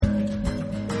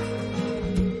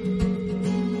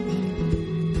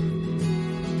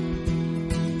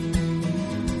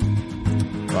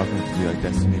welcome to the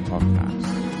Destiny podcast.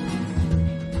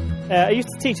 I used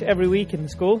to teach every week in the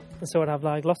school, and so I'd have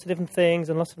like lots of different things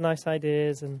and lots of nice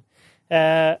ideas, and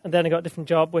then I got a different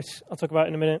job, which I'll talk about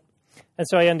in a minute. And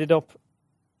so I ended up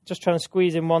just trying to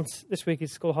squeeze in once. This week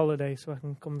is school holiday, so I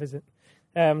can come visit.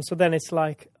 So then it's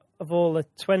like, of all the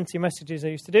 20 messages I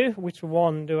used to do, which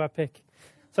one do I pick?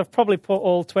 So I've probably put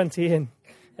all 20 in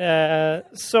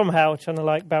somehow, trying to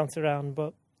like bounce around,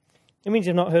 but it means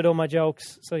you've not heard all my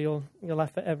jokes, so you'll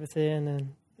laugh at everything,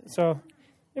 and so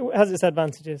it has its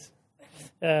advantages.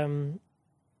 But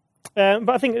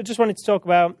I think I just wanted to talk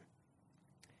about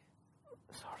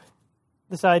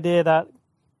this idea that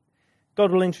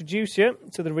God will introduce you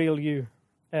to the real you.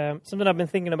 Something I've been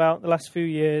thinking about the last few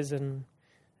years and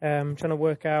trying to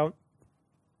work out.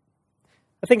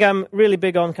 I think I'm really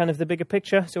big on kind of the bigger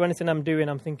picture. So anything I'm doing,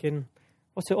 I'm thinking,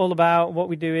 what's it all about? What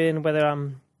we're doing, whether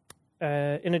I'm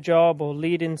in a job or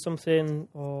leading something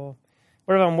or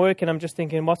wherever I'm working, I'm just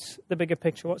thinking, what's the bigger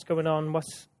picture? What's going on?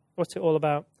 What's it all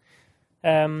about?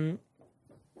 And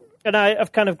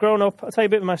I've kind of grown up. I'll tell you a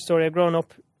bit of my story. I've grown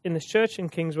up in this church in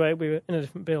Kingsway. We were in a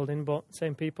different building, but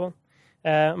same people.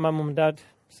 My mum and dad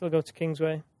still go to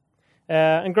Kingsway.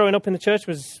 And growing up in the church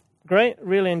was great.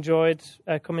 Really enjoyed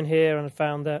coming here, and I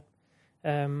found that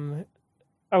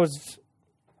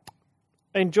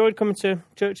I enjoyed coming to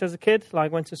church as a kid.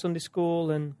 Like, went to Sunday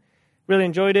school and really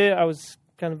enjoyed it. I was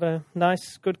kind of a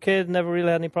nice, good kid, never really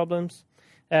had any problems.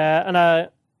 And I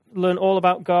learned all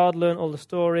about God, learned all the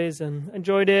stories, and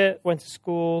enjoyed it. Went to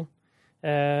school,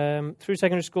 through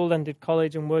secondary school, then did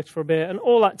college and worked for a bit. And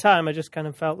all that time, I just kind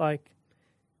of felt like,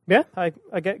 yeah,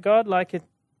 I get God. Like, it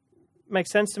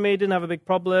makes sense to me. Didn't have a big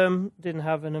problem. Didn't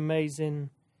have an amazing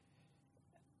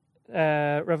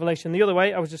revelation the other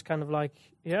way. I was just kind of like,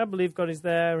 yeah, I believe God is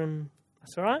there, and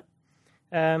that's all right.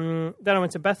 Then I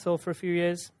went to Bethel for a few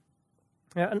years.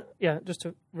 Just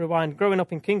to rewind, growing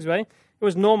up in Kingsway, it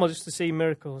was normal just to see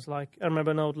miracles. Like, I remember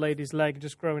an old lady's leg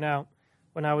just growing out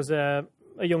when I was a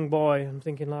young boy. I'm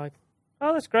thinking like,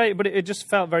 oh, that's great. But it just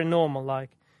felt very normal,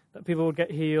 like that people would get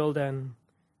healed. And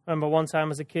I remember one time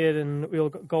as a kid, and we all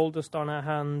got gold dust on our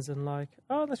hands, and like,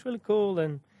 oh, that's really cool.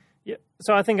 And yeah,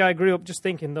 so I think I grew up just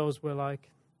thinking those were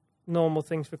like normal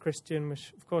things for Christian,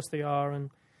 which of course they are, and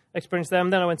experienced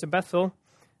them. Then I went to Bethel,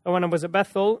 and when I was at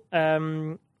Bethel,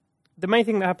 the main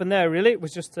thing that happened there really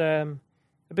was just a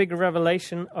big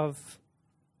revelation of,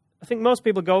 I think most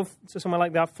people go to somewhere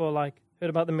like that for like, heard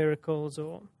about the miracles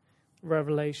or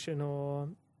revelation, or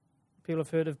people have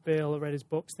heard of Bill or read his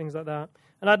books, things like that.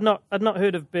 And I'd not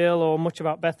heard of Bill or much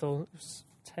about Bethel. It was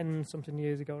 10-something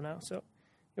years ago now, so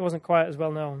it wasn't quite as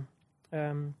well known.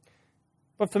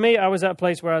 But for me, I was at a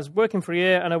place where I was working for a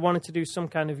year, and I wanted to do some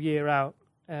kind of year out.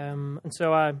 And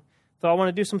so I thought, I want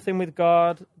to do something with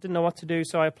God. Didn't know what to do,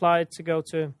 so I applied to go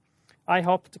to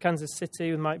IHOP to Kansas City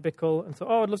with Mike Bickle, and thought,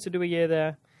 oh, I'd love to do a year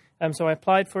there. So I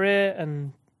applied for it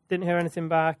and didn't hear anything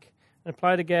back. And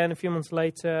applied again a few months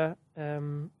later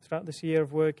throughout this year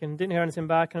of work, and didn't hear anything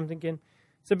back. And I'm thinking,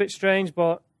 it's a bit strange,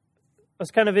 but I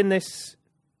was kind of in this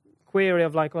query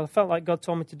of like, well, I felt like God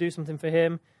told me to do something for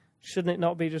him. Shouldn't it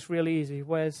not be just really easy?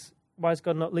 Why is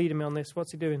God not leading me on this?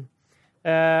 What's he doing?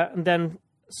 And then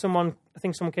I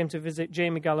think someone came to visit,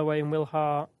 Jamie Galloway and Will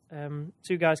Hart.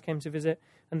 Two guys came to visit,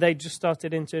 and they just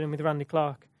started interning with Randy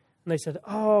Clark. And they said,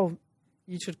 oh,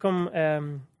 you should come.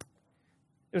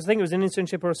 I think it was an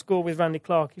internship or a school with Randy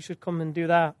Clark. You should come and do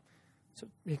that. So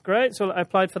great. So I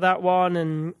applied for that one,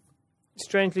 and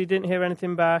strangely didn't hear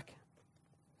anything back.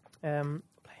 Play in a minute,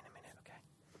 okay?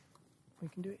 We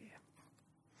can do it here.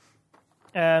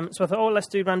 So I thought, oh, let's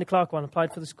do Randy Clark one.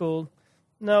 Applied for the school.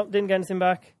 No, didn't get anything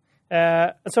back.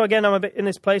 And so again, I'm a bit in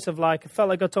this place of like, I felt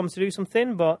like God told me to do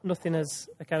something, but nothing has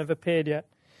kind of appeared yet.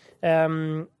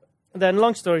 Then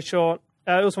long story short,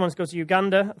 I also wanted to go to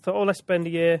Uganda. I thought, oh, let's spend a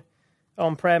year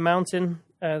on Prayer Mountain.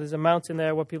 There's a mountain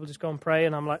there where people just go and pray,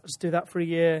 and I'm like, let's do that for a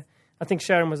year. I think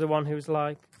Sharon was the one who was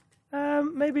like,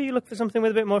 maybe you look for something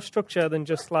with a bit more structure than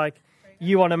just like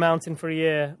you on a mountain for a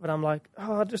year. But I'm like,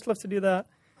 oh, I'd just love to do that.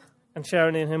 And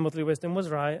Sharon, in her motherly wisdom, was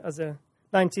right. As a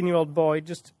 19-year-old boy,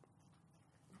 just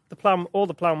all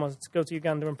the plan was to go to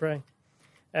Uganda and pray.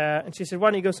 And she said, why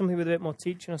don't you go something with a bit more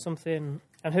teaching or something?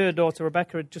 And her daughter,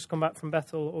 Rebecca, had just come back from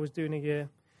Bethel, or was doing a year.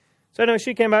 So anyway,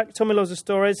 she came back, told me loads of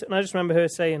stories, and I just remember her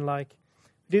saying, like,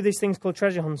 do these things called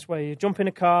treasure hunts, where you jump in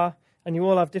a car, and you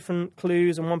all have different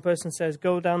clues, and one person says,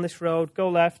 go down this road, go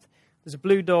left, there's a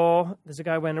blue door, there's a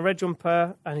guy wearing a red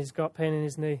jumper, and he's got pain in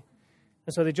his knee.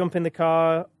 And so they jump in the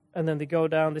car, and then they go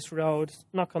down this road,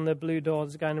 knock on the blue door,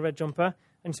 there's a guy in a red jumper,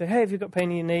 and you say, hey, have you got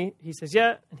pain in your knee? He says,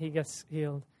 yeah, and he gets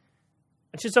healed.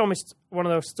 And she told me one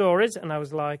of those stories, and I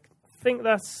was like, I think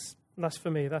that's that's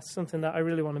for me. That's something that I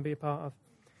really want to be a part of.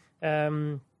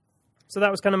 So that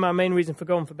was kind of my main reason for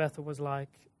going for Bethel, was like,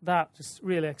 that just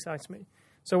really excites me.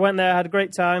 So I went there, had a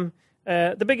great time.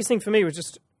 The biggest thing for me was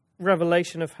just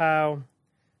revelation of how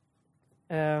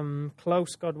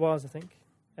close God was, I think,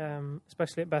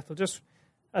 especially at Bethel.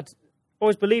 I'd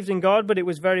always believed in God, but it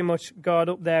was very much God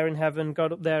up there in heaven,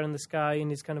 God up there in the sky in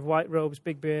his kind of white robes,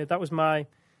 big beard. That was my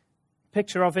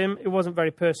picture of him. It wasn't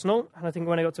very personal, and I think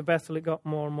when I got to Bethel, it got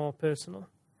more and more personal.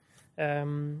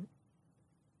 And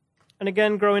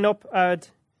again, growing up, I'd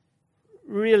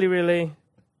really, really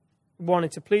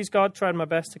wanted to please God, tried my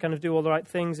best to kind of do all the right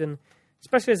things, and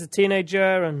especially as a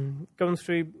teenager and going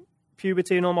through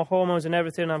puberty and all my hormones and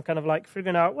everything, I'm kind of like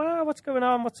figuring out, well, what's going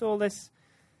on? What's all this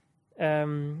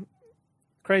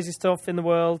crazy stuff in the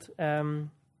world?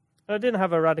 And I didn't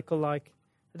have a radical, I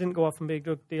didn't go off and be a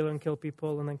drug dealer and kill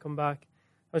people and then come back.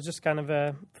 I was just kind of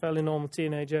a fairly normal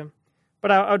teenager.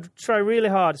 But I'd try really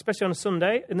hard, especially on a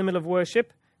Sunday, in the middle of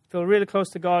worship, feel really close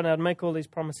to God, and I'd make all these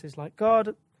promises like,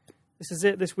 God, this is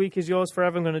it, this week is yours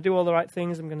forever, I'm going to do all the right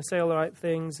things, I'm going to say all the right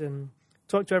things, and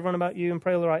talk to everyone about you and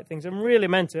pray all the right things. And really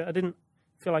meant it. I didn't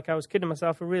feel like I was kidding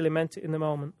myself, I really meant it in the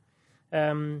moment.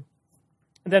 And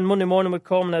then Monday morning would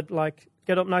come, and I'd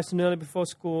get up nice and early before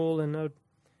school, and I'd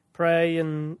pray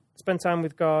and spend time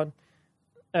with God,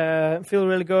 feel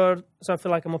really good, so I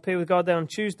feel like I'm up here with God. Then on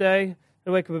Tuesday,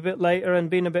 I'd wake up a bit later and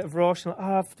be in a bit of rush, and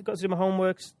I've got to do my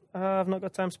homework, I've not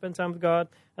got time to spend time with God,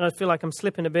 and I'd feel like I'm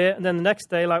slipping a bit. And then the next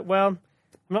day, I'm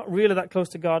not really that close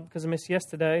to God because I missed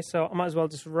yesterday, so I might as well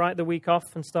just write the week off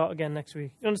and start again next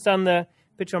week. You understand the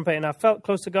picture I'm painting? I felt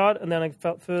close to God, and then I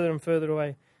felt further and further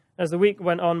away. As the week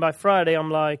went on, by Friday,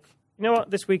 I'm like, you know what,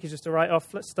 this week is just a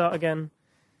write-off, let's start again.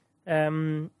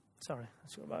 Sorry,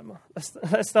 that's your Bible.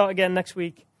 Let's start again next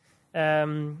week.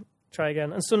 Try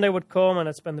again. And Sunday would come, and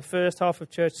I'd spend the first half of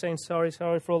church saying sorry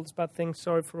for all those bad things,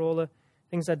 sorry for all the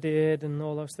things I did and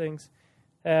all those things.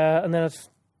 And then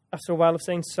after a while of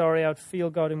saying sorry, I'd feel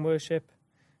God in worship.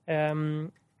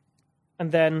 And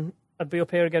then I'd be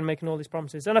up here again making all these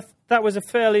promises. And that was a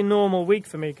fairly normal week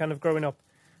for me, kind of growing up.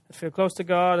 I'd feel close to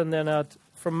God, and then I'd,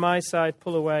 from my side,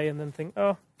 pull away and then think,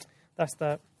 oh, that's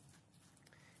that.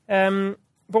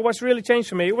 But what's really changed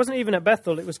for me, it wasn't even at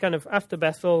Bethel, it was kind of after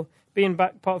Bethel, being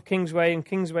back part of Kingsway, and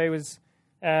Kingsway was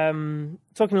talking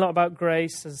a lot about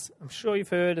grace, as I'm sure you've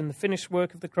heard, and the finished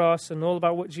work of the cross, and all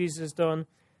about what Jesus has done.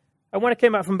 And when I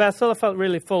came back from Bethel, I felt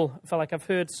really full. I felt like I've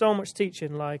heard so much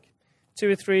teaching, like 2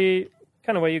 or 3,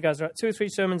 kind of where you guys are at, 2 or 3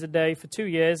 sermons a day for 2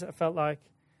 years. I felt like,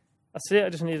 that's it, I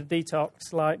just need a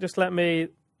detox. Just let me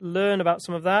learn about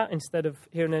some of that instead of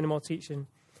hearing any more teaching.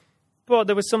 But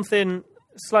there was something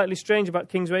slightly strange about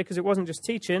Kingsway, because it wasn't just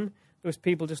teaching. There was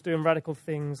people just doing radical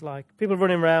things, like people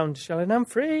running around shouting, I'm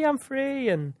free,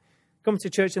 and come to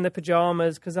church in their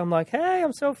pajamas, because I'm like, hey,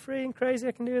 I'm so free and crazy,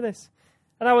 I can do this.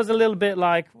 And I was a little bit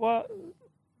like, what?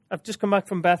 I've just come back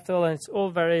from Bethel, and it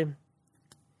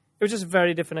was just a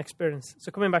very different experience.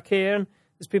 So coming back here, and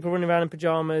there's people running around in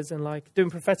pajamas and doing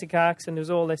prophetic acts, and there was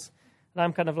all this, and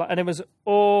I'm kind of and it was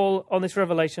all on this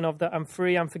revelation of that I'm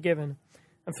free, I'm forgiven.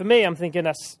 And for me, I'm thinking,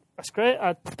 that's great.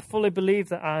 I fully believe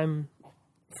that I'm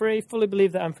free, fully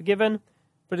believe that I'm forgiven,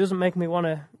 but it doesn't make me want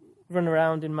to run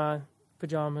around in my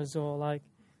pajamas or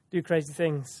do crazy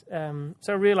things. So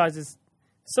I realized there's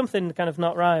something kind of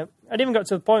not right. I'd even got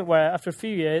to the point where after a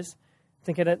few years,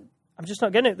 thinking that I'm just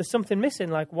not getting it. There's something missing.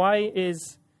 Why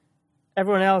is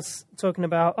everyone else talking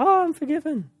about, oh, I'm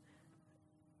forgiven?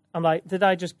 I'm like, did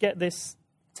I just get this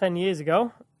 10 years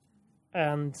ago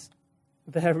and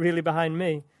they're really behind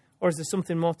me? Or is there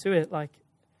something more to it?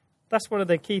 That's one of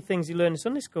the key things you learn in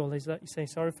Sunday school, is that you say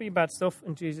sorry for your bad stuff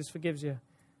and Jesus forgives you.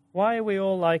 Why are we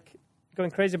all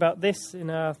going crazy about this in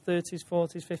our 30s,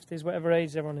 40s, 50s, whatever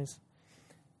age everyone is?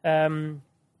 And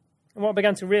what I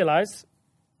began to realize,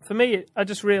 for me, I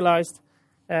just realized,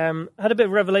 I had a bit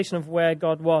of revelation of where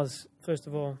God was, first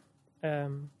of all.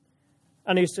 And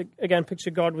I used to, again,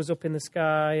 picture God was up in the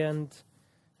sky, and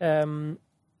it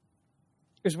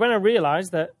was when I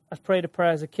realized that I prayed a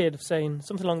prayer as a kid of saying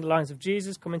something along the lines of,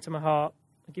 Jesus, come into my heart,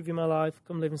 I give you my life,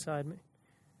 come live inside me.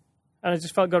 And I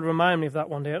just felt God remind me of that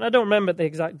one day. And I don't remember the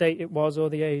exact date it was or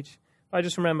the age. But I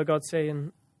just remember God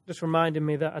saying, just reminding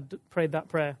me that I'd prayed that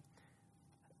prayer.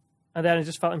 And then I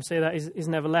just felt him say that he's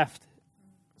never left.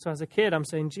 So as a kid, I'm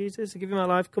saying, Jesus, I give you my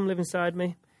life, come live inside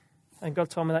me. And God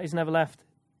told me that he's never left.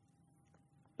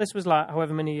 This was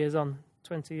however many years on,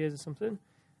 20 years or something.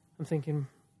 I'm thinking,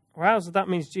 wow, so that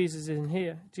means Jesus is in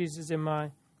here. Jesus is in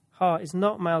my heart. He's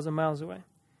not miles and miles away.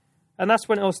 And that's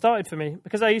when it all started for me.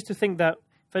 Because I used to think that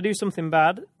if I do something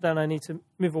bad, then I need to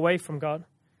move away from God.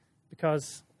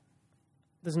 Because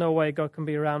there's no way God can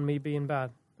be around me being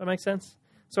bad. That makes sense?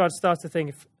 So I'd start to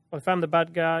think, if I'm the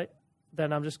bad guy,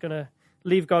 then I'm just going to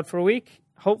leave God for a week.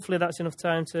 Hopefully that's enough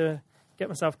time to get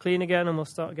myself clean again, and we'll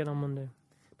start again on Monday.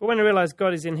 But when I realised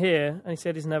God is in here, and he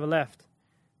said he's never left,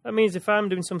 that means if I'm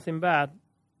doing something bad,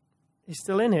 he's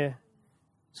still in here.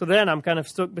 So then I'm kind of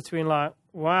stuck between like,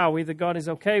 wow, either God is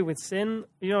okay with sin,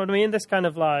 you know what I mean? This kind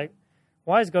of like,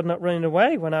 why is God not running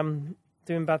away when I'm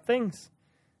doing bad things?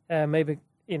 Maybe,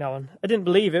 and I didn't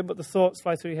believe it, but the thoughts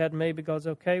fly through your head, maybe God's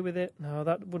okay with it. No,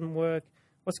 that wouldn't work.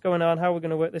 What's going on? How are we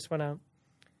going to work this one out?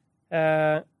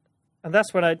 And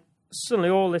that's when suddenly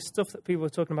all this stuff that people were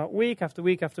talking about week after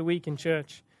week after week in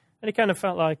church. And it kind of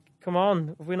felt like, come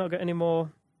on, have we not got any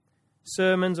more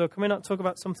sermons, or can we not talk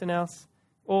about something else?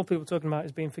 All people talking about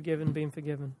is being forgiven, being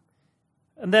forgiven.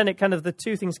 And then it kind of, the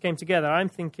two things came together. I'm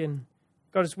thinking,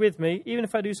 God is with me. Even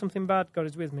if I do something bad, God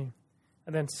is with me.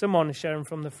 And then someone is sharing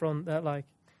from the front that like,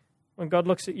 when God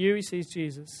looks at you, he sees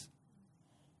Jesus.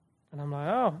 And I'm like,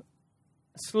 oh,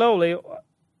 slowly,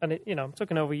 and I'm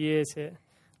talking over years here,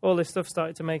 all this stuff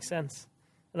started to make sense.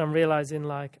 And I'm realizing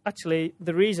like, actually,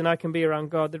 the reason I can be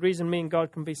around God, the reason me and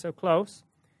God can be so close,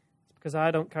 is because I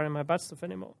don't carry my bad stuff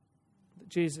anymore.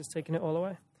 Jesus has taken it all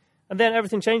away. And then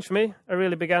everything changed for me. I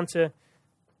really began to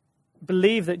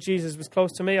believe that Jesus was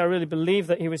close to me. I really believed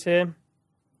that he was here.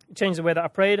 It changed the way that I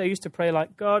prayed. I used to pray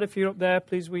like, God, if you're up there,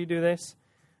 please will you do this?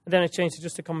 And then it changed to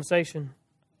just a conversation.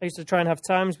 I used to try and have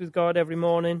times with God every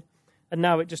morning. And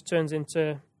now it just turns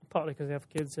into, partly because I have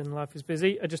kids and life is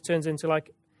busy, it just turns into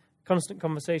like constant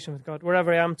conversation with God.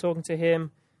 Wherever I am, talking to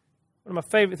him. One of my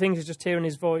favourite things is just hearing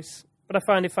his voice. But I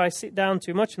find if I sit down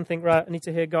too much and think, right, I need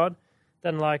to hear God,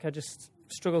 then like I just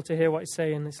struggle to hear what he's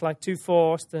saying. It's like too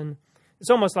forced, and it's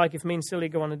almost like if me and Silly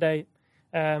go on a date,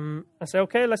 I say,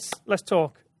 okay, let's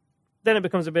talk. Then it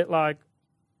becomes a bit like,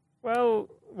 well,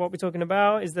 what are we talking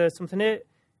about? Is there something here? Do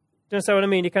you understand what I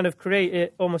mean? You kind of create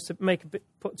it almost to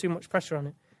put too much pressure on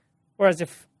it. Whereas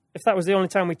if that was the only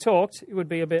time we talked, it would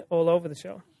be a bit all over the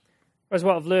show. Whereas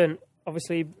what I've learned,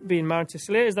 obviously being married to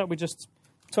Silly, is that we just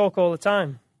talk all the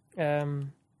time.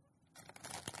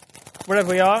 Wherever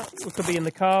we are, we could be in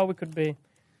the car, we could be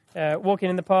walking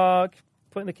in the park,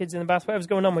 putting the kids in the bath, whatever's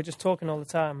going on, we're just talking all the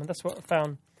time. And that's what I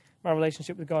found my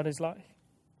relationship with God is like.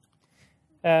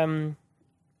 And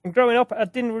growing up, I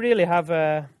didn't really have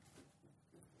I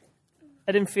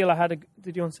didn't feel I had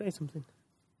did you want to say something?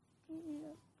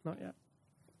 No. Not yet.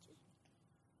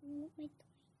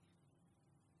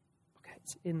 Okay,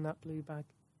 it's in that blue bag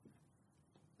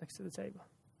next to the table.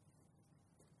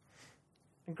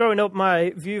 And growing up,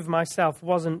 my view of myself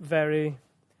wasn't I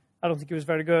don't think it was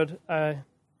very good. I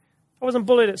wasn't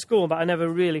bullied at school, but I never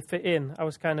really fit in. I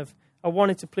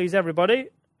wanted to please everybody,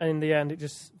 and in the end, it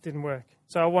just didn't work.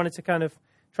 So I wanted to kind of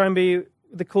try and be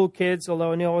the cool kids,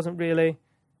 although I knew I wasn't really.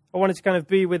 I wanted to kind of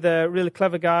be with the really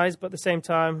clever guys, but at the same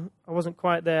time, I wasn't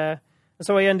quite there. And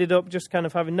so I ended up just kind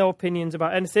of having no opinions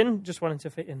about anything, just wanting to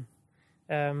fit in.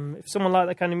 If someone liked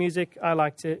that kind of music, I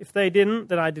liked it. If they didn't,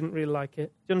 then I didn't really like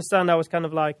it. Do you understand? I was kind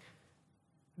of like,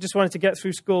 just wanted to get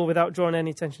through school without drawing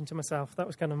any attention to myself. That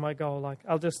was kind of my goal. Like,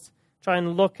 I'll just try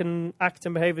and look and act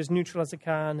and behave as neutral as I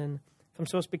can. And if I'm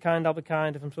supposed to be kind, I'll be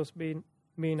kind. If I'm supposed to be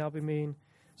mean, I'll be mean.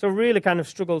 So I really kind of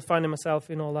struggled finding myself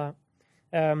in all that.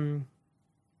 And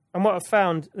what I've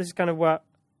found, this is kind of what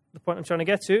the point I'm trying to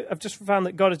get to, I've just found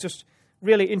that God has just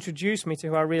really introduced me to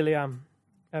who I really am.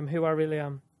 And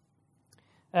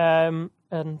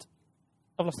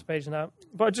I've lost the page now.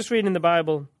 But I was just reading in the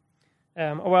Bible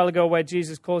a while ago where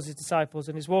Jesus calls his disciples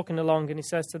and he's walking along and he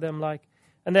says to them like,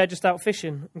 and they're just out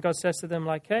fishing. And God says to them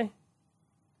like, hey,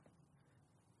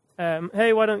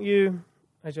 why don't you,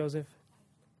 hi Joseph.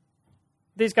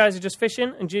 These guys are just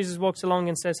fishing and Jesus walks along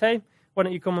and says, hey, why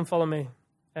don't you come and follow me?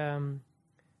 And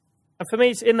for me,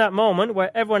 it's in that moment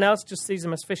where everyone else just sees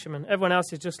them as fishermen. Everyone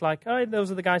else is just like, oh,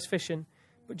 those are the guys fishing.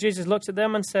 But Jesus looks at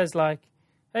them and says like,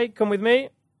 hey, come with me.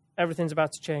 Everything's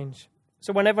about to change.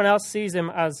 So when everyone else sees him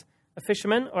as a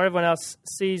fisherman or everyone else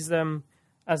sees them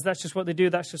as that's just what they do,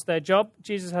 that's just their job,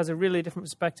 Jesus has a really different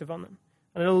perspective on them.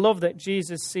 And I love that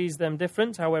Jesus sees them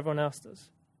different to how everyone else does.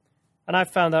 And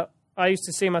I've found that I used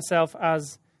to see myself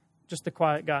as just the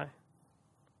quiet guy.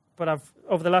 But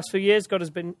over the last few years, God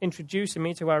has been introducing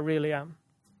me to who I really am.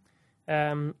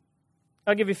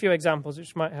 I'll give you a few examples,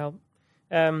 which might help.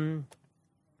 So,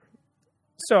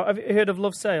 have you heard of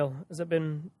Love Sale? Has it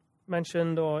been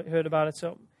mentioned or heard about it?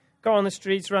 So, go on the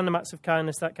streets, random acts of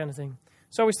kindness, that kind of thing.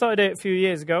 So, we started it a few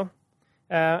years ago.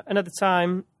 And at the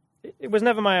time, it was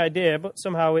never my idea, but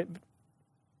somehow it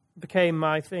became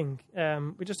my thing.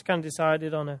 We just kind of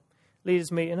decided on a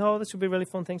leaders' meeting, this would be a really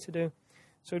fun thing to do.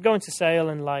 So we'd go into sale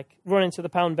and like run into the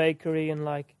Pound Bakery and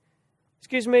like,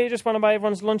 excuse me, just want to buy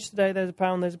everyone's lunch today. There's a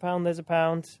pound, there's a pound, there's a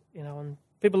pound. You know, and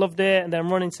people loved it. And then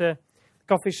run into the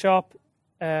coffee shop.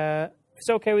 If it's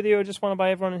okay with you, I just want to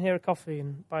buy everyone in here a coffee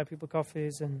and buy people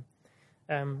coffees and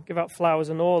give out flowers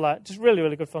and all that. Just really,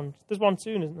 really good fun. There's one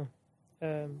soon, isn't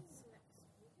there?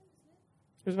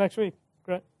 It's next week.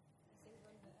 Great.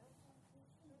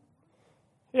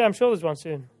 Yeah, I'm sure there's one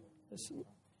soon. It's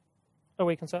a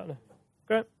week on Saturday.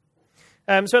 Great.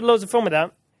 So I had loads of fun with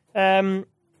that. And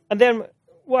then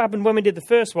what happened when we did the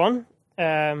first one,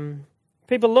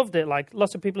 people loved it. Like,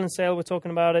 lots of people in sale were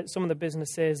talking about it, some of the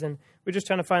businesses, and we're just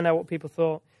trying to find out what people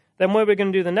thought. Then when we were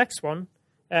going to do the next one,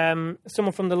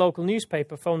 someone from the local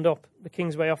newspaper phoned up the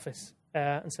Kingsway office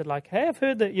and said, like, hey, I've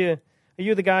heard that are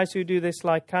you the guys who do this,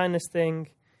 like, kindness thing?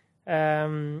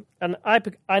 And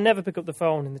I never pick up the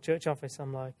phone in the church office.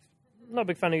 I'm like, I'm not a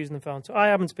big fan of using the phone. So I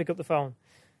happened to pick up the phone.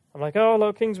 I'm like, oh,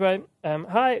 hello, Kingsway.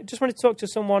 Hi, just wanted to talk to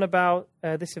someone about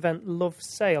this event, Love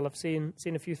Sale. I've seen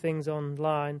a few things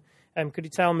online. Could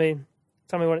you tell me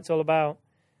what it's all about?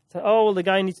 So, oh, well, the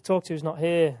guy you need to talk to is not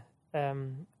here.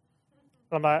 I'm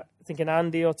like, thinking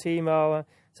Andy or Timo. I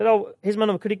said, oh, here's my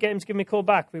number. Could you get him to give me a call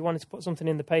back? We wanted to put something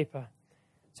in the paper.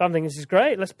 So I'm thinking, this is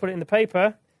great. Let's put it in the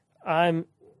paper.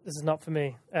 This is not for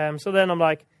me. So then I'm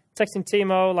like texting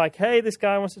Timo, like, hey, this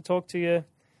guy wants to talk to you.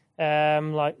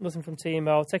 Like, nothing from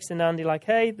Timo. Texting Andy, like,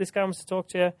 hey, this guy wants to talk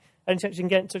to you. Any chance you can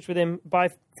get in touch with him by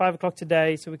 5 o'clock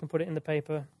today so we can put it in the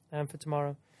paper for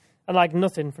tomorrow. And, like,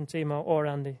 nothing from Timo or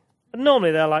Andy. But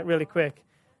normally they're, like, really quick.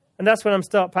 And that's when I'm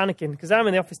start panicking because I'm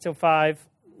in the office till 5.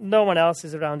 No one else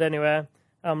is around anywhere.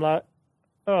 I'm like,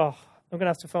 oh, I'm going to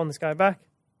have to phone this guy back.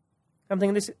 I'm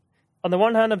thinking this, on the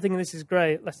one hand, I'm thinking this is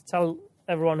great. Let's tell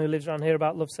everyone who lives around here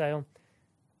about Love Sale.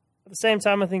 At the same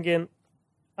time, I'm thinking,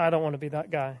 I don't want to be that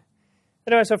guy.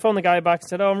 Anyway, so I phoned the guy back and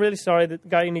said, oh, I'm really sorry that the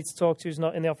guy you need to talk to is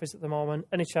not in the office at the moment.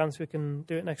 Any chance we can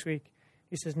do it next week?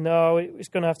 He says, no, it's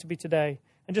going to have to be today.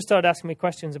 And just started asking me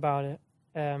questions about it.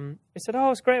 He said,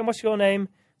 oh, it's great. And what's your name?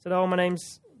 I said, oh, my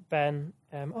name's Ben.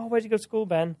 Oh, where'd you go to school,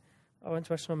 Ben? I went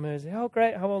to Western Mersey. Oh,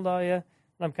 great. How old are you? And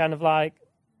I'm kind of like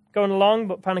going along,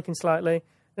 but panicking slightly.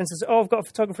 Then says, oh, I've got a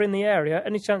photographer in the area.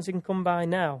 Any chance you can come by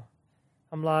now?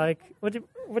 I'm like, what do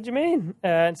you mean?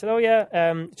 And said, oh,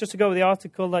 yeah, just to go with the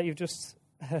article that you've just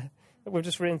that we've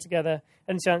just written together.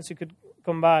 Any chance you could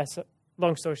come by? So,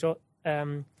 long story short,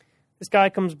 this guy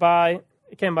comes by.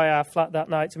 He came by our flat that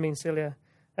night to me and Celia.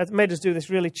 It made us do this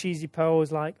really cheesy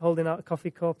pose, like holding out a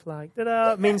coffee cup, like,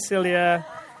 ta-da, me and Celia,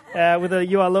 with a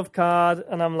You Are Love card.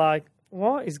 And I'm like,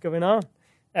 what is going on?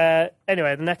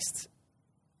 Anyway, the next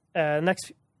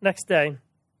day, I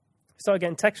started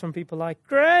getting texts from people like,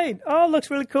 great, oh, looks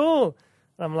really cool.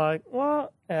 And I'm like,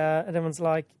 what? And everyone's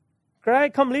like,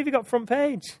 great, can't believe you got front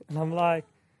page. And I'm like,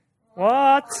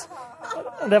 what?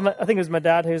 And then I think it was my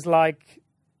dad who's like,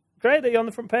 great that you're on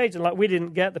the front page. And like, we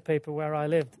didn't get the paper where I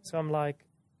lived. So I'm like,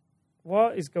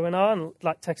 what is going on?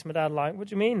 Like, text my dad, like, what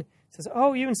do you mean? He says,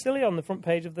 oh, you and Silly on the front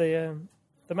page of the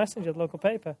Messenger, the local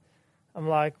paper. I'm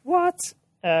like, what?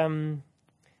 And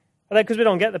then, because we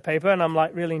don't get the paper, and I'm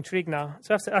like really intrigued now.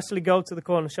 So I have to actually go to the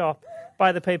corner shop,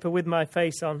 buy the paper with my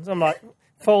face on. So I'm like,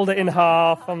 fold it in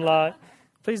half. I'm like,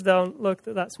 please don't look,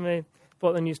 that's me.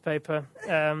 Bought the newspaper.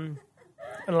 And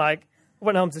like,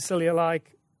 went home to Celia,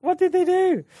 like, what did they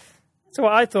do? So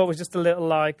what I thought was just a little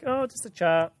like, oh, just a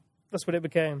chat. That's what it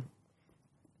became.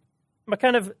 My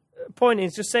kind of point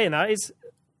is just saying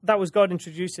that was God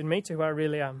introducing me to who I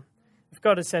really am. If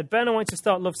God had said, Ben, I want you to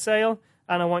start Love Sale,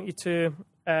 and I want you to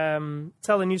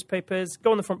tell the newspapers,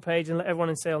 go on the front page and let everyone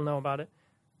in Sale know about it,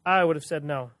 I would have said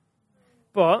no.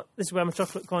 But this is where my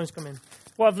chocolate coins come in.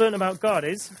 What I've learned about God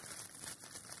is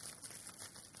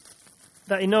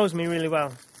that he knows me really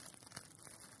well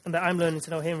and that I'm learning to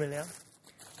know him really well.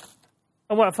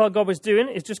 And what I thought God was doing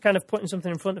is just kind of putting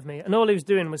something in front of me. And all he was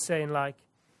doing was saying like,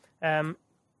 hello.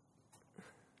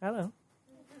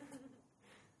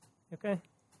 Okay? Do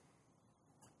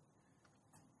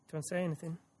you want to say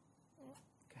anything?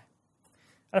 Okay.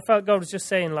 And I felt God was just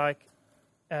saying like,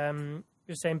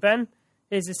 just saying, Ben,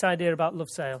 here's this idea about Love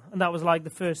Sale. And that was like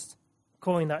the first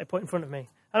coin that he put in front of me.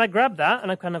 And I grabbed that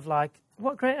and I'm kind of like,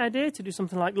 what a great idea to do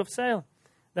something like Love Sale.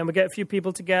 Then we get a few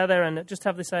people together and just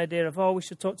have this idea of, oh, we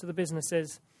should talk to the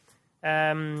businesses.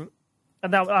 And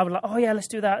that I was like, oh, yeah, let's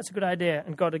do that. It's a good idea.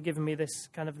 And God had given me this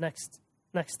kind of next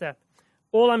step.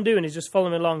 All I'm doing is just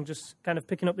following along, just kind of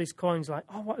picking up these coins like,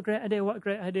 oh, what a great idea, what a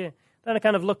great idea. Then I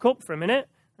kind of look up for a minute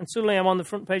and suddenly I'm on the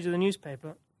front page of the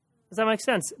newspaper. Does that make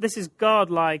sense? This is God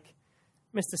like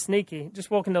Mr. Sneaky,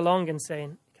 just walking along and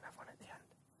saying, you can have one at the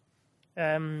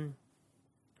end.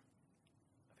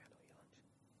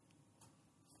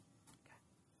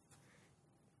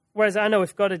 Whereas I know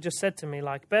if God had just said to me,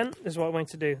 like, Ben, this is what I want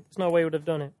you to do, there's no way he would have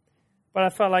done it. But I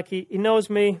felt like he knows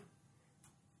me,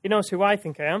 he knows who I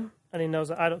think I am, and he knows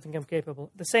that I don't think I'm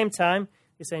capable. At the same time,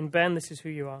 he's saying, Ben, this is who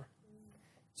you are.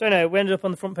 So anyway, we ended up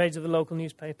on the front page of the local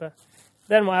newspaper.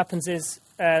 Then what happens is,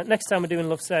 next time we're doing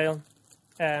Love Sale,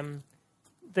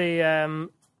 the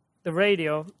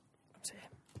radio,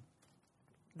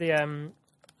 the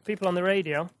people on the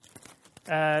radio,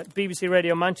 BBC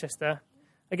Radio Manchester,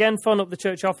 again, phone up the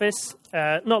church office,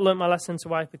 not learnt my lesson,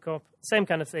 so I pick up. Same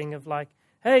kind of thing of like,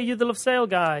 hey, you're the Love Sale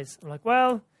guys. I'm like,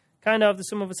 well, kind of, there's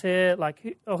some of us here,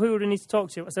 like, who would I need to talk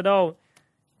to? I said, a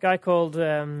guy called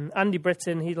Andy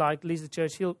Britton, he leads the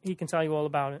church, he can tell you all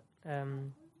about it.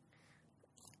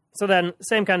 So then,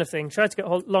 same kind of thing,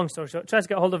 long story short, tried to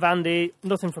get hold of Andy,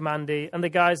 nothing from Andy, and the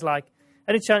guy's like,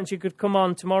 any chance you could come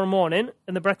on tomorrow morning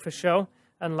in the breakfast show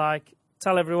and like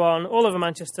tell everyone all over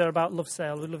Manchester about Love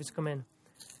Sale, we'd love you to come in.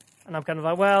 And I'm kind of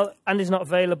like, well, Andy's not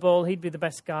available, he'd be the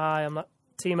best guy. I'm like,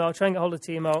 Timo, try and get hold of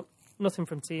Timo, nothing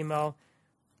from Timo,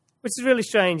 which is really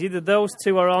strange. Either those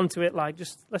two are onto it, like,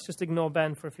 let's just ignore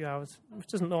Ben for a few hours, which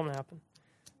doesn't normally happen,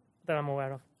 that I'm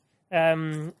aware of.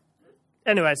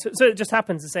 Anyway, so it just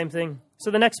happens, the same thing.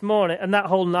 So the next morning, and that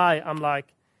whole night, I'm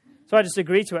like, so I just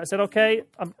agreed to it. I said, okay,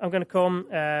 I'm going to come.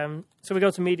 So we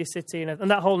go to Media City, and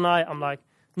that whole night, I'm like,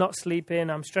 not sleeping.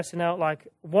 I'm stressing out, like,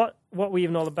 what we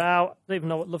even all about? I don't even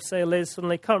know what Love Sale is.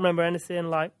 Suddenly, can't remember anything.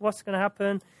 Like, what's going to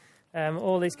happen?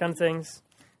 All these kind of things.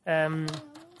 Hey?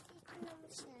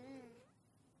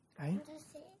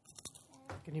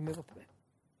 Can you move up a bit,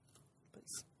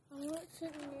 please?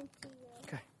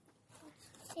 Okay.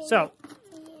 So,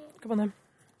 come on then.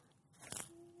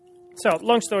 So,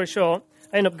 long story short,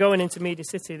 I end up going into Media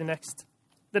City the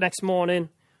next morning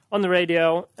on the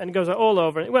radio, and it goes all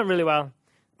over, and it went really well.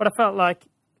 But I felt like,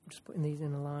 I'm just putting these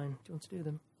in a line. Do you want to do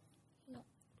them? Yeah.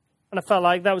 And I felt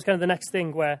like that was kind of the next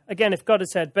thing where, again, if God had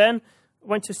said, Ben, I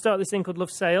want you to start this thing called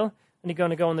Love Sale, and you're going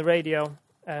to go on the radio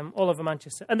all over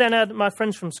Manchester. And then I had my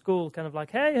friends from school kind of like,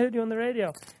 hey, I heard you on the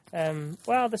radio.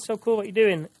 Wow, that's so cool what you're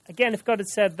doing. Again, if God had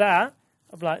said that,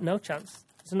 I'd be like, no chance.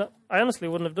 I honestly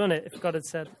wouldn't have done it if God had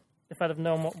said, if I'd have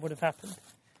known what would have happened.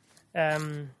 Let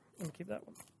me keep that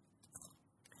one.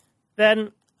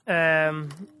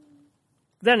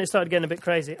 Then it started getting a bit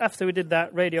crazy. After we did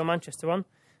that Radio Manchester one,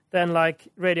 then like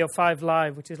Radio 5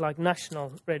 Live, which is like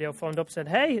national radio, phoned up, said,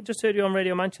 hey, just heard you on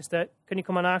Radio Manchester. Can you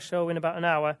come on our show in about an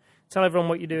hour? Tell everyone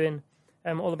what you're doing,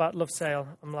 all about Love Sale.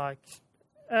 I'm like,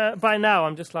 by now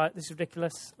I'm just like, this is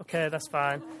ridiculous. Okay, that's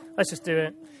fine. Let's just do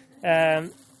it.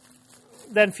 Then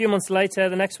a few months later,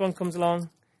 the next one comes along.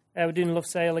 We're doing Love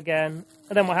Sale again.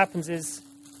 And then what happens is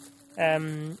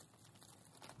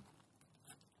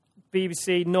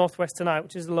BBC Northwest Tonight,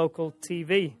 which is the local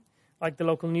TV, like the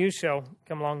local news show,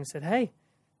 come along and said, hey,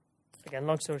 again,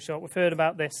 long story short, we've heard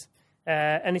about this.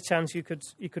 Any chance you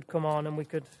could come on and we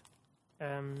could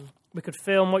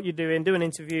film what you're doing, do an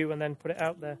interview, and then put it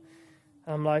out there.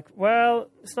 And I'm like, well,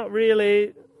 it's not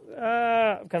really.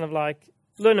 I'm kind of like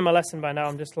learning my lesson by now.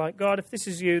 I'm just like, God, if this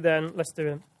is you, then let's do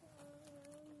it.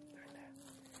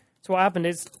 So what happened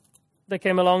is they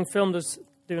came along, filmed us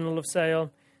doing a Love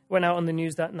Sale, went out on the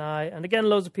news that night, and again,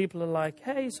 loads of people are like,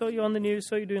 hey, saw you on the news,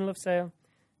 saw you doing Love Sale.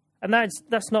 And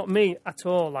that's not me at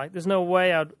all. Like, there's no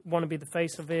way I'd want to be the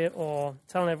face of it or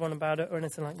telling everyone about it or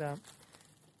anything like that.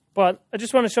 But I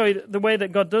just want to show you the way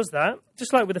that God does that.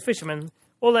 Just like with the fishermen,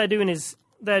 all they're doing is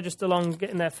they're just along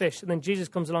getting their fish, and then Jesus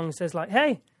comes along and says, like,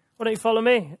 hey, why don't you follow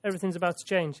me? Everything's about to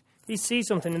change. He sees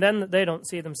something in them that they don't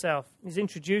see themselves. He's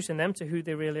introducing them to who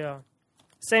they really are.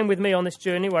 Same with me on this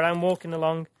journey where I'm walking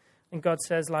along and God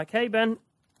says, like, hey, Ben,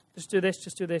 just do this,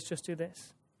 just do this, just do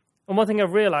this. And one thing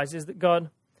I've realized is that God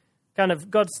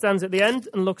stands at the end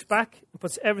and looks back and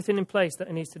puts everything in place that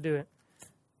he needs to do it.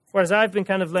 Whereas I've been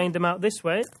kind of laying them out this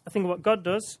way, I think what God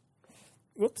does,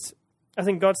 I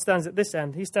think God stands at this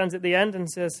end. He stands at the end and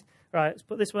says, right, let's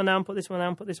put this one down, put this one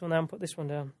down, put this one down, put this one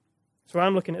down. So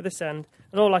I'm looking at this end,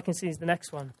 and all I can see is the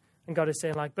next one. And God is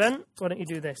saying, like, Ben, why don't you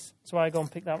do this? So I go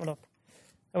and pick that one up.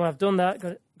 And when I've done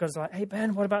that, God's like, hey,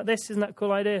 Ben, what about this? Isn't that a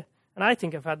cool idea? And I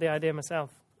think I've had the idea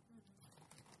myself.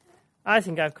 I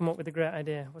think I've come up with a great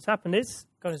idea. What's happened is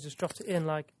God has just dropped it in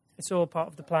like it's all part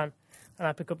of the plan. And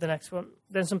I pick up the next one.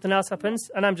 Then something else happens,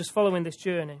 and I'm just following this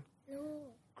journey.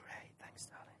 Great, thanks,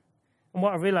 darling. And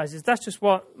what I realise is that's just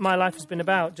what my life has been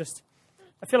about.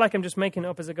 I feel like I'm just making it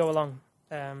up as I go along.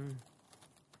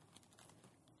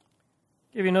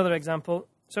 Give you another example.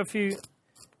 So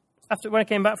when I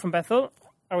came back from Bethel,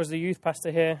 I was the youth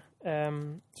pastor here.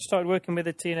 Started working with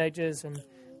the teenagers, and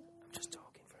I'm just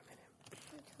talking for a minute.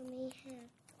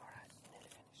 All right, nearly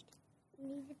finished.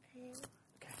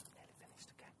 Okay, nearly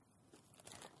finished. Okay.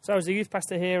 So I was a youth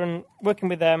pastor here and working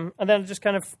with them, and then I just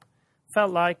kind of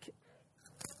felt like,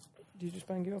 did you just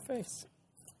bang your face?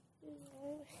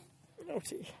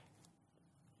 Naughty.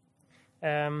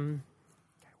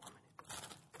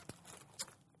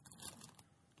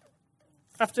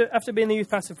 After being the youth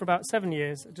pastor for about 7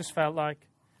 years, I just felt like,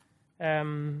 I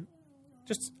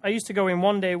used to go in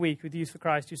 1 day a week with Youth for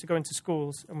Christ. I used to go into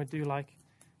schools and we'd do like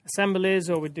assemblies,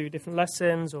 or we'd do different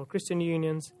lessons or Christian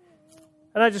unions.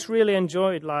 And I just really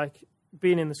enjoyed like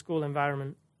being in the school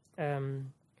environment.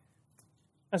 And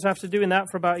so after doing that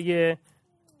for about a year,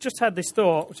 just had this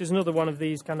thought, which is another one of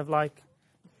these kind of like,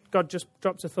 God just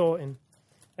dropped a thought in.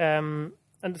 And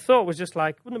the thought was just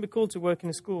like, wouldn't it be cool to work in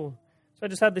a school? So I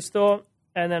just had this thought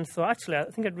and then thought, actually, I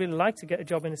think I'd really like to get a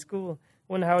job in a school.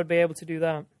 I wonder how I'd be able to do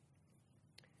that.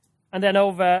 And then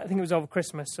I think it was over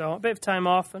Christmas, so a bit of time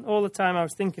off, and all the time I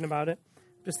was thinking about it,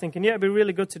 just thinking, yeah, it'd be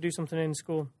really good to do something in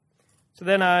school. So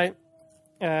then I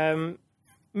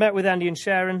met with Andy and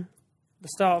Sharon at the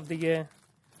start of the year,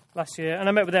 last year, and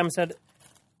I met with them and said,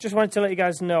 just wanted to let you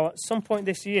guys know, at some point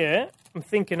this year, I'm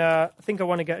thinking, I think I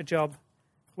want to get a job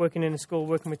working in a school,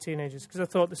 working with teenagers, because I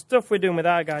thought the stuff we're doing with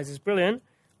our guys is brilliant.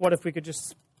 What if we could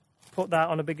just put that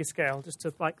on a bigger scale, just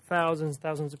to like thousands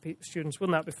of students?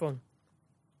 Wouldn't that be fun?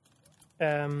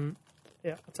 I'll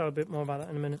tell a bit more about that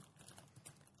in a minute.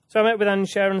 So I met with Anne and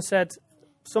Sharon and said,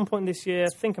 some point this year, I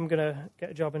think I'm going to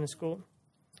get a job in a school.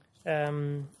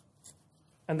 And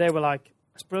they were like,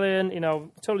 that's brilliant,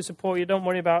 totally support you. Don't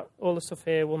worry about all the stuff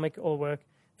here. We'll make it all work.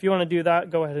 If you want to do that,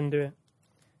 go ahead and do it.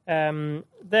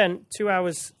 Then 2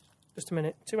 hours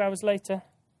later,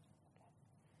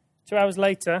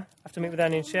 after meeting with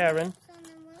Annie and Sharon, I'm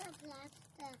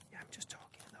just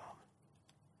talking at the moment.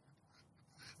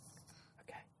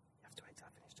 Okay, you have to wait till I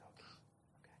finish talking.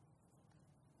 Okay.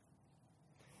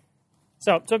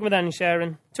 So, talking with Annie and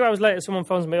Sharon, 2 hours later, someone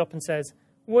phones me up and says,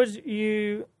 would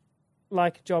you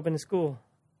like a job in a school?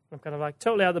 I'm kind of like,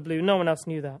 totally out of the blue, no one else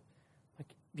knew that.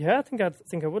 Like, yeah, I think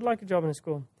I would like a job in a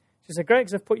school. She said, great,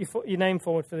 because I've put your name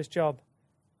forward for this job.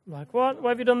 I'm like, what?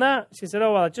 Why have you done that? She said,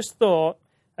 oh, well, I just thought,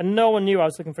 and no one knew I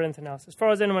was looking for anything else. As far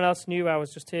as anyone else knew, I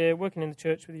was just here working in the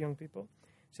church with the young people.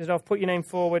 She said, I've put your name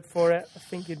forward for it. I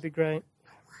think you'd be great.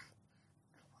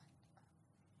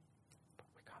 But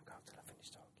we can't go until I finish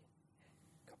talking.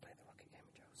 Go play the rocket game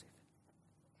with Joseph.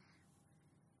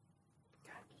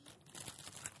 Okay.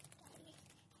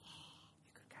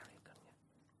 You could carry it, couldn't you?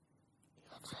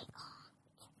 Put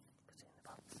it in the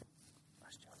box.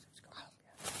 That's Joseph's got it,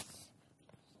 yeah.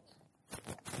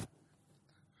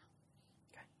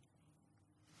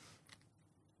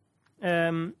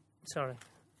 Sorry,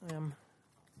 I am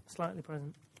slightly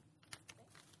present.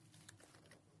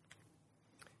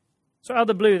 So out of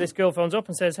the blue, this girl phones up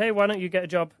and says, hey, why don't you get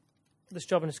this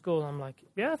job in a school? I'm like,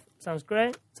 yeah, sounds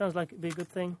great. Sounds like it'd be a good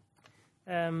thing.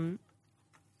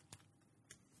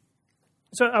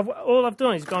 So all I've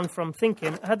done is gone from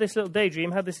thinking, I had this little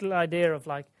daydream, had this little idea of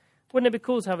like, wouldn't it be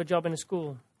cool to have a job in a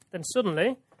school? Then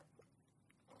suddenly,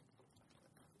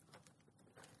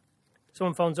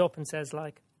 someone phones up and says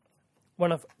like,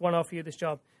 want to offer you this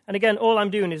job. And again, all I'm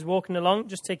doing is walking along,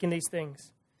 just taking these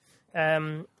things.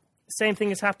 Same thing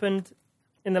has happened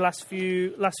in the last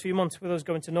few months with us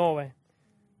going to Norway.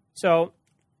 So,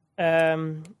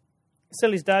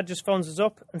 Silly's dad just phones us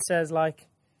up and says like,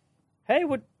 hey,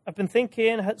 I've been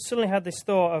thinking, suddenly had this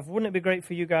thought of, wouldn't it be great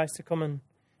for you guys to come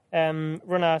and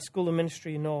run our school of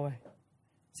ministry in Norway?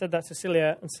 Said that to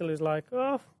Celia, and Celia was like,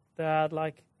 oh, Dad,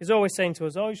 like, he's always saying to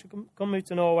us, oh, you should come move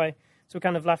to Norway. So we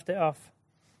kind of laughed it off.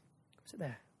 Sit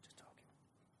there, just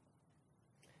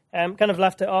talking. Kind of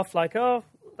laughed it off, like, oh,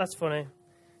 that's funny.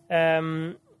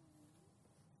 Then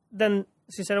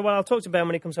she said, well, I'll talk to Ben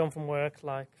when he comes home from work,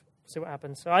 like, see what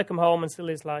happens. So I come home and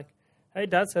Celia's like, hey,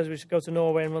 Dad says we should go to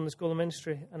Norway and run the school of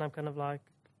ministry. And I'm kind of like,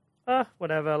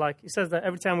 whatever. Like, he says that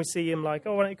every time we see him, like,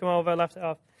 oh, why don't you come over? I laughed it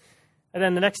off. And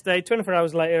then the next day, 24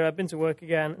 hours later, I've been to work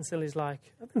again, and Celia's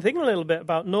like, I've been thinking a little bit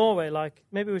about Norway, like,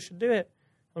 maybe we should do it.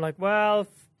 I'm like, well,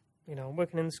 I'm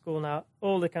working in the school now,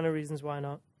 all the kind of reasons why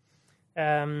not.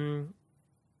 And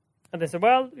they said,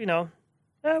 well,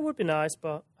 it would be nice,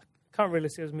 but I can't really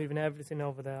see us moving everything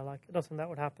over there. Like, I don't think that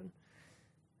would happen.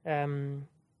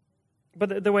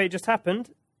 But the way it just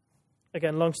happened,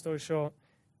 again, long story short,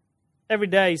 every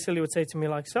day Celia would say to me,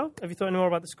 like, so, have you thought any more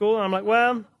about the school? And I'm like,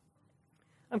 well,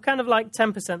 I'm kind of like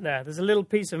 10% there. There's a little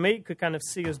piece of me could kind of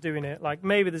see us doing it. Like,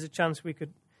 maybe there's a chance we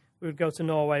would go to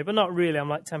Norway, but not really. I'm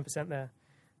like 10% there.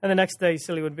 And the next day,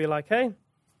 Celia would be like, hey,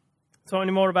 thought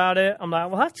any more about it? I'm like,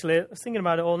 well, actually, I was thinking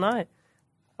about it all night.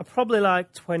 I'm probably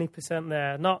like 20%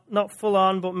 there. Not full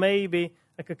on, but maybe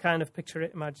I could kind of picture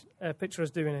us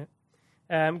doing it.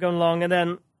 Going along. And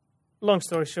then long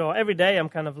story short, every day I'm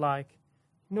kind of like,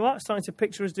 you know what, starting to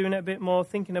picture us doing it a bit more,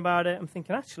 thinking about it. I'm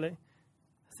thinking, actually,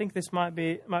 I think this might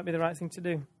be the right thing to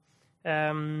do.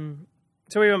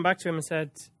 So we went back to him and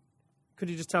said, could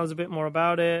you just tell us a bit more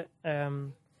about it? I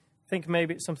think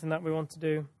maybe it's something that we want to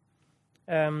do.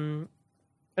 And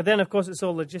then, of course, it's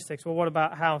all logistics. Well, what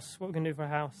about a house? What we can do for a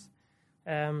house?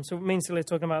 So me and Silly are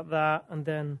talking about that. And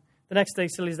then the next day,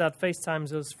 Silly's dad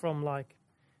FaceTimes us from, like,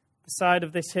 the side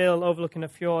of this hill overlooking a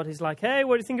fjord. He's like, hey,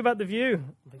 what do you think about the view?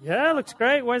 I'm like, yeah, looks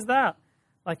great. Where's that?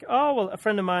 Like, oh, well, a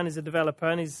friend of mine is a developer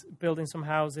and he's building some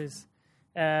houses.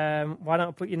 Why don't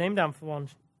I put your name down for one?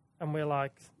 And we're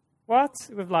like, what?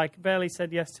 We've, like, barely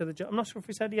said yes to the job. I'm not sure if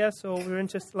we said yes or we were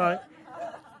interested, like,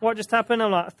 what just happened?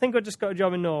 I'm like, I think I just got a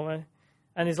job in Norway.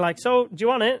 And he's like, so, do you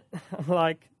want it? I'm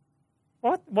like,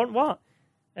 what? Want what?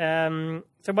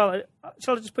 So, well,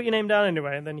 shall I just put your name down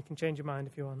anyway, and then you can change your mind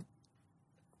if you want?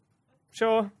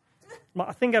 Sure. Well,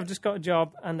 I think I've just got a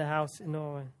job and a house in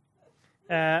Norway.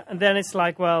 And then it's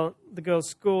like, well, the girl's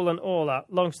school and all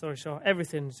that. Long story short,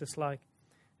 everything's just like,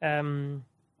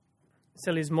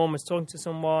 Silly's mum was talking to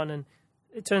someone, and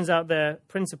it turns out the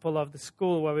principal of the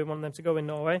school where we want them to go in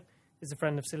Norway is a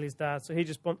friend of Silly's dad. So he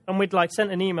just and we'd like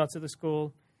sent an email to the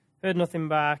school, heard nothing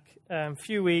back. A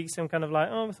few weeks, I'm kind of like,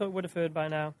 oh, I thought we would have heard by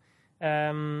now.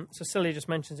 So Silly just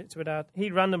mentions it to her dad.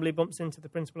 He randomly bumps into the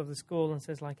principal of the school and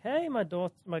says, like, hey,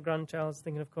 my grandchild's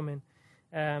thinking of coming.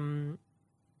 And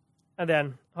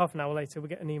then half an hour later, we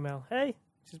get an email. Hey,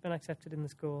 she's been accepted in the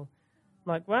school.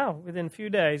 I'm like, wow, within a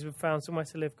few days, we've found somewhere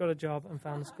to live, got a job, and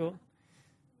found a school.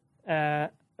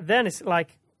 Then it's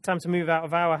like time to move out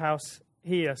of our house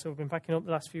here. So we've been packing up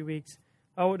the last few weeks.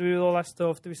 Oh, what do we do with all that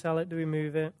stuff? Do we sell it? Do we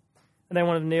move it? And then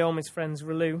one of Naomi's friends,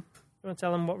 Relu, you want to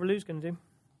tell them what Relu's going to do?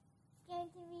 Going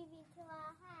to move into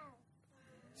our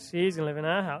house. She's going to live in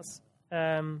our house.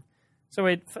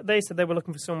 So they said they were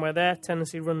looking for somewhere. Their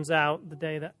tenancy runs out the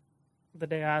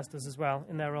day ours does as well,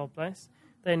 in their old place.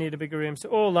 They need a bigger room. So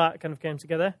all that kind of came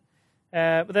together.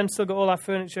 But then still got all our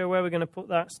furniture, where we're going to put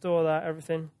that, store that,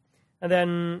 everything. And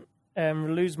then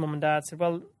Relu's mum and dad said,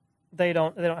 well, they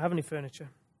don't have any furniture.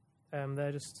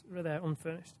 They're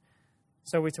unfurnished.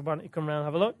 So we said, why don't you come round and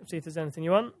have a look, see if there's anything you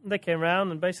want. And they came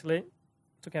round and basically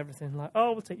took everything. Like,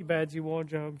 oh, we'll take your beds, your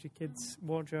wardrobes, your kids'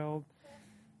 wardrobe,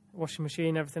 washing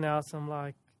machine, everything else. I'm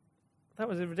like, that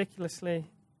was a ridiculously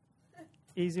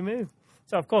easy move.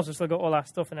 So, of course, we've still got all our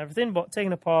stuff and everything, but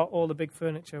taking apart all the big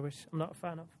furniture, which I'm not a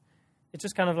fan of, it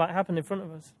just kind of like happened in front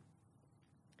of us.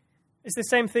 It's the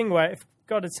same thing where if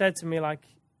God had said to me, like,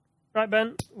 right,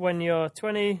 Ben, when you're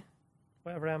 29,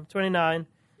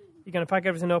 you're going to pack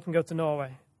everything up and go to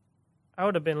Norway. I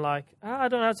would have been like, I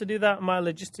don't know how to do that. My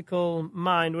logistical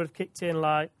mind would have kicked in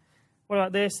like, what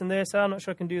about this and this? I'm not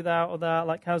sure I can do that or that.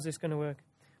 Like, how's this going to work?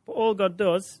 But all God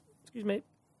does,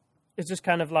 is just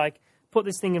kind of like put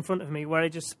this thing in front of me where he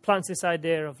just plants this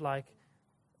idea of like,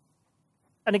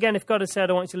 and again, if God had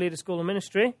said, I want you to lead a school of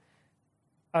ministry,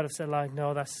 I'd have said like,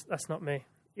 no, that's not me.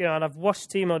 You know, and I've watched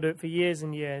Timo do it for years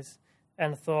and years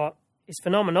and thought, it's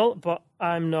phenomenal, but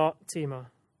I'm not Timo.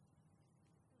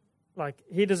 Like,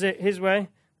 he does it his way,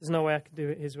 there's no way I could do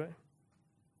it his way.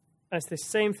 And it's the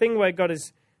same thing where God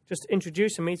is just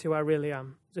introducing me to who I really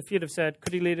am. So if you'd have said,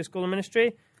 could he lead a school of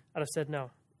ministry? I'd have said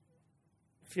no.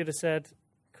 If you'd have said,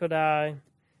 could I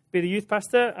be the youth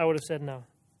pastor? I would have said no.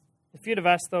 If you'd have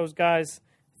asked those guys,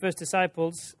 first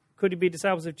disciples, could he be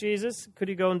disciples of Jesus? Could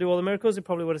he go and do all the miracles? He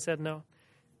probably would have said no.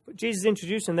 But Jesus is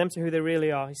introducing them to who they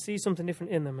really are. He sees something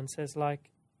different in them and says, like,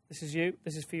 this is you,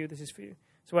 this is for you, this is for you.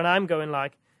 So when I'm going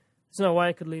like, there's no way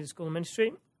I could lead a school of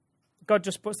ministry, God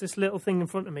just puts this little thing in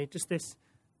front of me, just this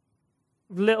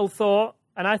little thought,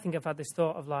 and I think I've had this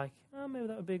thought of like, oh, maybe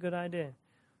that would be a good idea.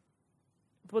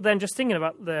 But then just thinking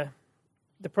about the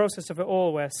process of it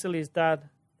all, where Cillia's dad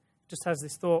just has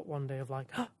this thought one day of like,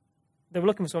 they were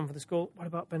looking for someone for the school, what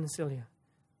about Ben and Cillia?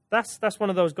 That's one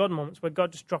of those God moments where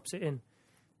God just drops it in,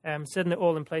 setting it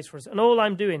all in place for us. And all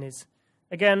I'm doing is,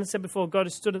 again, I said before, God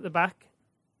has stood at the back,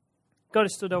 God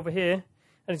has stood over here,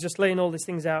 and he's just laying all these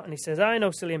things out, and he says, I know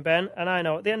Cillia and Ben, and I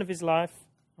know at the end of his life,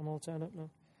 I'm all turned up now,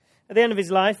 at the end of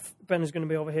his life, Ben is going to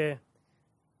be over here.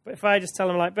 But if I just tell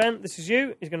him, like, Ben, this is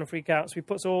you, he's going to freak out. So he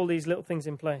puts all these little things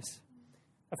in place.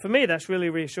 And for me, that's really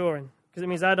reassuring, because it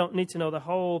means I don't need to know the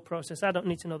whole process. I don't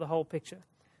need to know the whole picture.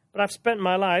 But I've spent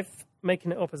my life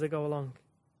making it up as I go along.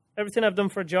 Everything I've done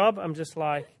for a job, I'm just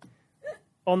like,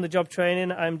 on the job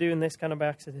training, I'm doing this kind of by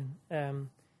accident.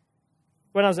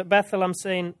 When I was at Bethel, I'm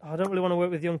saying, I don't really want to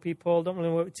work with young people, don't really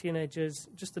want to work with teenagers,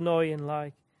 just annoying,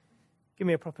 like, give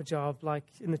me a proper job, like,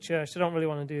 in the church. I don't really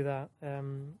want to do that,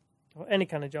 or any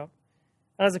kind of job.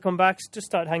 And as I come back, just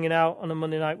started hanging out on a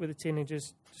Monday night with the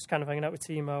teenagers, just kind of hanging out with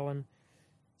Timo. And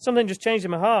something just changed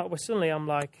in my heart where suddenly I'm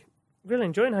like, really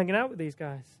enjoying hanging out with these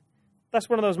guys. That's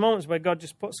one of those moments where God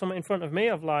just put something in front of me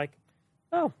of like,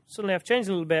 oh, suddenly I've changed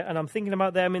a little bit. And I'm thinking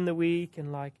about them in the week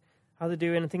and like how they're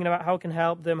doing and thinking about how I can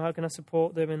help them, how can I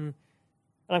support them. And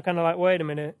I'm kind of like, wait a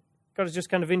minute. God has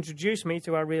just kind of introduced me to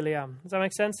who I really am. Does that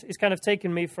make sense? He's kind of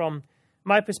taken me from,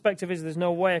 my perspective is there's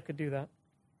no way I could do that.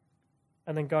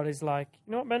 And then God is like,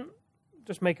 you know what, Ben?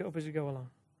 Just make it up as you go along.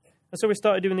 And so we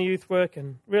started doing the youth work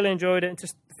and really enjoyed it. And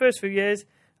just the first few years,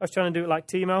 I was trying to do it like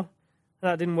Timo. And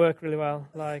that didn't work really well.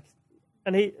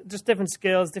 And he, just different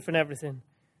skills, different everything.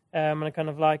 And I kind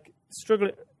of like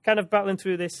struggled, kind of battling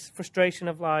through this frustration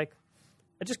of like,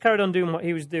 I just carried on doing what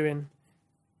he was doing,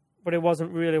 but it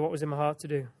wasn't really what was in my heart to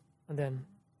do. And then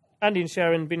Andy and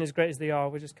Sharon, being as great as they are,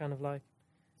 were just kind of like,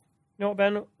 you know what,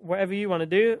 Ben, whatever you want to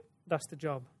do, that's the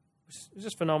job. It's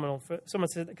just phenomenal. For someone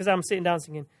to, because I'm sitting down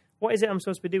thinking, what is it I'm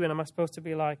supposed to be doing? Am I supposed to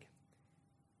be like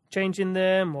changing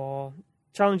them or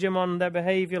challenging them on their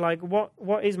behavior? Like, what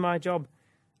is my job?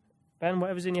 Ben,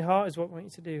 whatever's in your heart is what I want you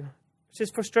to do. It's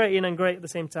just frustrating and great at the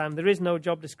same time. There is no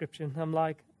job description. I'm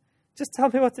like, just tell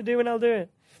me what to do and I'll do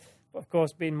it. But of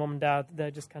course, being mum and dad,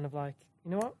 they're just kind of like,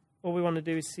 you know what? All we want to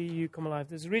do is see you come alive.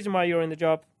 There's a reason why you're in the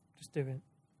job. Just do it.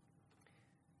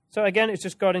 So again, it's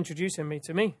just God introducing me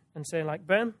to me and saying like,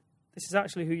 Ben, this is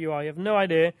actually who you are. You have no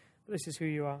idea, but this is who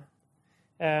you are.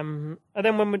 And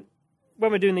then when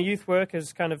we're doing the youth work,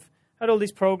 as kind of had all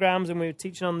these programs and we were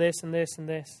teaching on this and this and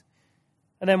this.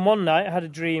 And then one night I had a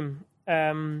dream,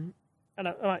 and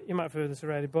you might have heard this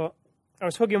already, but I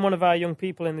was hugging one of our young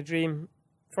people in the dream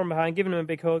from behind, giving him a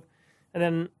big hug,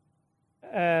 and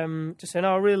then just saying,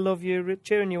 oh, I really love you,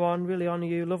 cheering you on, really honour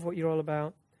you, love what you're all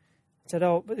about. I said,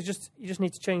 oh, but you just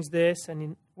need to change this,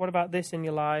 and what about this in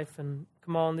your life, and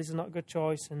come on, this is not a good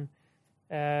choice, and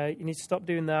you need to stop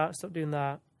doing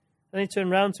that. Then he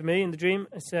turned around to me in the dream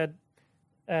and said,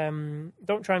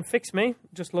 don't try and fix me,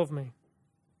 just love me.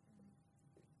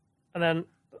 And then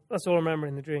that's all I remember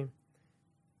in the dream.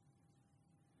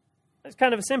 It's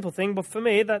kind of a simple thing, but for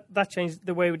me, that changed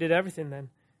the way we did everything then.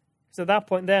 So at that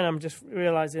point then, I'm just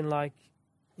realizing, like,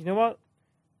 you know what?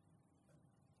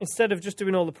 Instead of just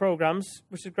doing all the programs,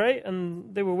 which is great,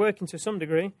 and they were working to some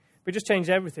degree, we just changed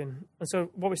everything. And so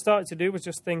what we started to do was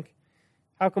just think,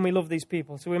 how can we love these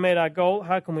people? So we made our goal,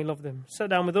 how can we love them? Sat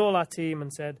down with all our team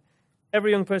and said,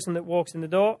 every young person that walks in the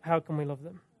door, how can we love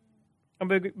them? And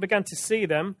we began to see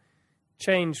them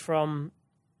change from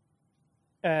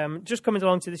just coming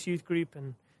along to this youth group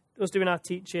and us doing our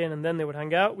teaching, and then they would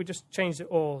hang out. We just changed it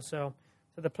all. So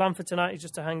the plan for tonight is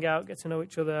just to hang out, get to know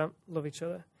each other, love each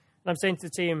other. And I'm saying to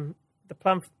the team, the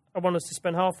plan, I want us to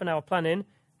spend half an hour planning,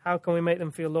 how can we make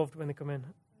them feel loved when they come in?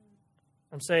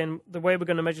 I'm saying the way we're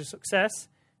going to measure success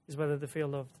is whether they feel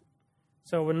loved.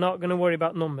 So we're not going to worry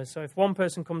about numbers. So if one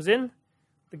person comes in,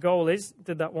 the goal is,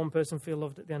 did that one person feel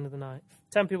loved at the end of the night? If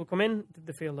 10 people come in, did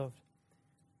they feel loved?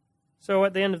 So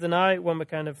at the end of the night, when we're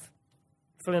kind of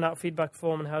filling out feedback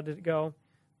form and how did it go,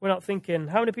 we're not thinking,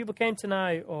 how many people came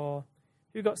tonight or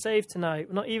who got saved tonight?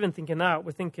 We're not even thinking that.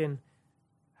 We're thinking,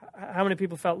 how many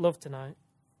people felt loved tonight?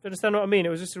 Do you understand what I mean? It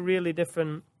was just a really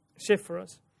different shift for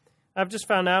us. I've just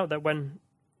found out that when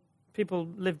people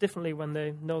live differently when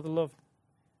they know the love.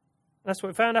 That's what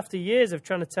we found after years of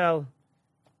trying to tell,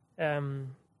 I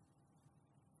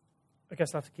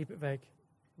guess I'll have to keep it vague,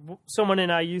 someone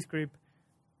in our youth group,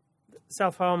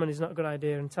 self-harming is not a good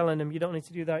idea, and telling them, you don't need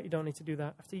to do that, you don't need to do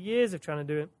that. After years of trying to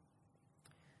do it,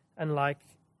 and like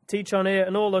teach on it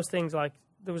and all those things, like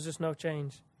there was just no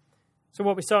change. So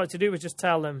what we started to do was just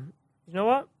tell them, you know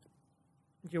what?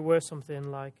 You're worth something.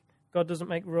 Like, God doesn't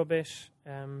make rubbish.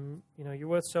 You're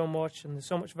worth so much, and there's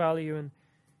so much value, and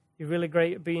you're really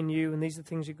great at being you, and these are the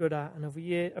things you're good at. And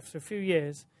after a few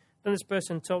years, then this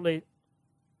person totally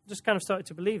just kind of started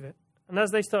to believe it. And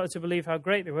as they started to believe how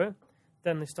great they were,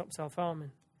 then they stopped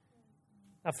self-harming.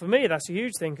 Now, for me, that's a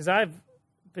huge thing, because I've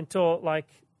been taught, like,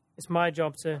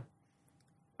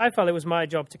 I felt it was my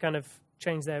job to kind of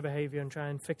change their behavior and try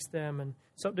and fix them and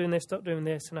stop doing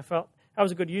this. And I felt I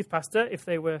was a good youth pastor if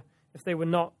they were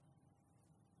not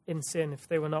in sin, if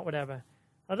they were not whatever.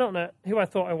 I don't know who I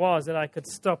thought I was that I could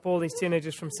stop all these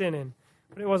teenagers from sinning,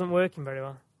 but it wasn't working very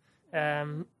well.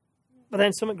 But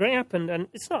then something great happened, and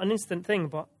it's not an instant thing,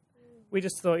 but we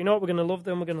just thought, you know what, we're going to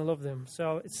love them.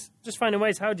 So it's just finding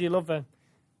ways, how do you love a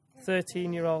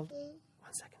 13-year-old?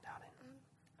 1 second, darling.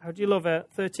 How do you love a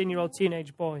 13-year-old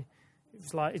teenage boy?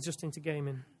 It's just into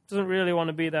gaming. Doesn't really want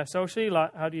to be there socially.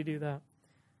 Like, how do you do that?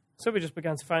 So we just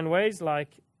began to find ways like,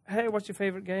 hey, what's your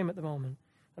favourite game at the moment?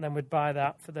 And then we'd buy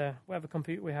that for the whatever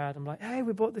computer we had. I'm like, hey,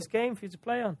 we bought this game for you to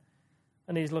play on.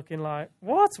 And he's looking like,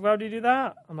 what? Why do you do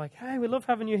that? I'm like, hey, we love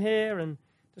having you here and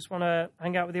just want to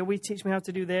hang out with you. Will you teach me how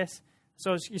to do this?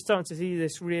 So you're starting to see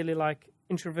this really like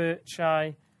introvert,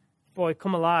 shy boy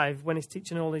come alive when he's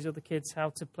teaching all these other kids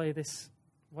how to play this,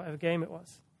 whatever game it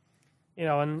was. You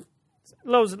know, and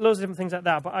loads of different things like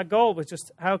that. But our goal was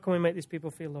just, how can we make these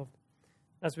people feel loved?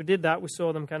 As we did that, we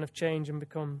saw them kind of change and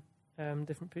become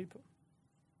different people.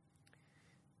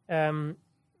 The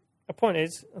point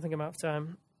is, I think I'm out of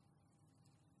time.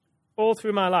 All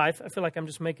through my life, I feel like I'm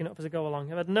just making it up as I go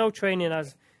along. I've had no training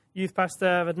as youth pastor.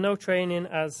 I've had no training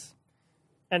as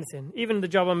anything. Even the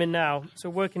job I'm in now, so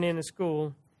working in a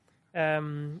school. So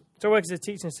I work as a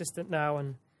teaching assistant now.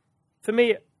 And for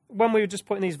me, when we were just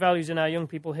putting these values in our young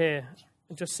people here,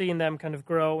 and just seeing them kind of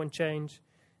grow and change,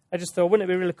 I just thought, wouldn't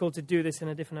it be really cool to do this in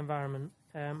a different environment?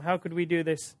 How could we do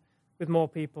this with more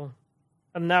people?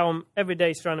 And now I'm every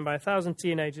day surrounded by 1,000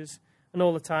 teenagers, and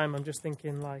all the time I'm just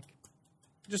thinking, like,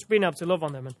 just being able to love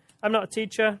on them. And I'm not a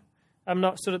teacher. I'm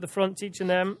not stood at the front teaching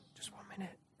them. Just 1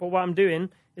 minute. But what I'm doing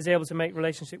is able to make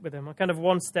relationship with them. I'm kind of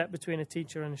one step between a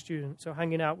teacher and a student. So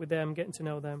hanging out with them, getting to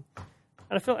know them. And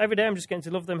I feel every day I'm just getting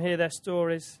to love them, hear their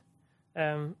stories.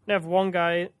 I have one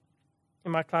guy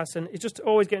in my class, and he's just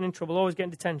always getting in trouble, always getting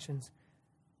detentions.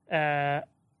 And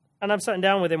I'm sitting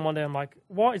down with him one day. I'm like,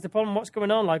 what is the problem? What's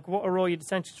going on? Like, what are all your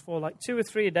detentions for? Like 2 or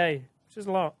 3 a day, which is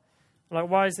a lot. I'm like,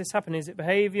 why is this happening? Is it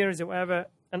behavior? Is it whatever?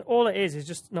 And all it is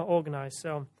just not organized.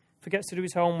 So forgets to do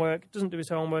his homework, doesn't do his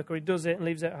homework, or he does it and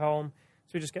leaves it at home.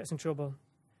 So he just gets in trouble.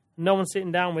 No one's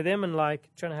sitting down with him and, like,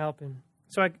 trying to help him.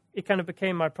 So it kind of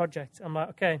became my project. I'm like,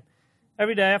 okay,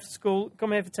 every day after school,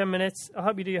 come here for 10 minutes. I'll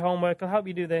help you do your homework. I'll help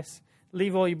you do this.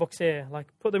 Leave all your books here. Like,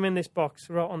 put them in this box.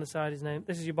 Wrote on the side his name.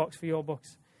 This is your box for your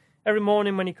books. Every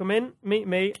morning when you come in, meet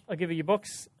me. I'll give you your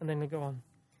books, and then they go on.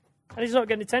 And he's not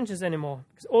getting detentions anymore.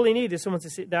 Because all he needs is someone to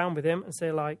sit down with him and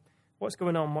say, like, what's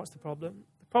going on? What's the problem?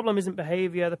 The problem isn't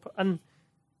behavior. And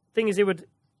the thing is,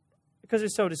 because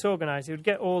he's so disorganized, he would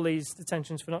get all these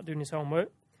detentions for not doing his homework.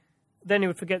 Then he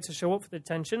would forget to show up for the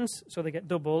detentions, so they get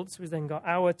doubled. So he's then got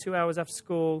 2 hours after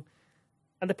school.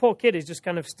 And the poor kid is just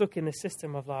kind of stuck in this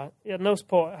system of, like, he had no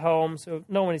support at home, so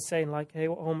no one is saying, like, hey,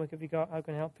 what homework have you got? How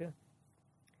can I help you?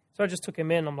 So I just took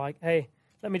him in. I'm like, hey,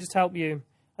 let me just help you.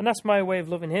 And that's my way of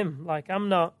loving him. Like,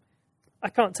 I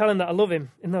can't tell him that I love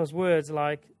him in those words.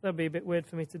 Like, that'd be a bit weird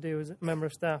for me to do as a member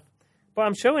of staff. But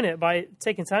I'm showing it by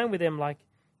taking time with him. Like,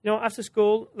 you know, after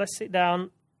school, let's sit down.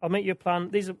 I'll make you a plan.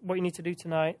 These are what you need to do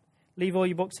tonight. Leave all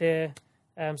your books here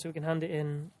so we can hand it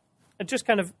in. And just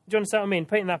kind of, do you understand what I mean?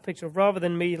 Painting that picture of, rather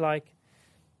than me, like,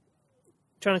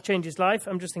 trying to change his life,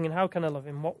 I'm just thinking, how can I love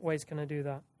him? What ways can I do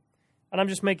that? And I'm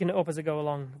just making it up as I go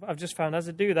along. But I've just found as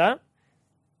I do that,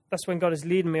 that's when God is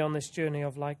leading me on this journey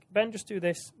of, like, Ben, just do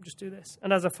this, just do this.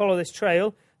 And as I follow this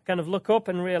trail, I kind of look up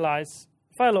and realize,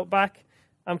 if I look back,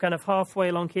 I'm kind of halfway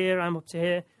along here, I'm up to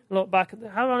here. I look back,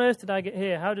 how on earth did I get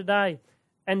here? How did I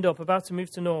end up about to move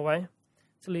to Norway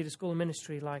to lead a school of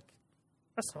ministry? Like,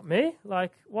 that's not me.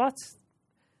 Like, what?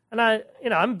 And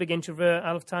I'm a big introvert.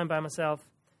 I love time by myself.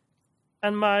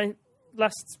 And my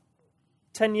last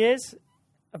 10 years,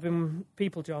 I've been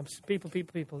people jobs, people,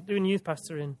 doing youth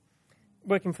pastoring,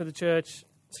 working for the church,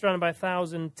 surrounded by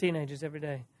 1,000 teenagers every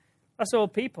day. That's all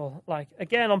people. Like,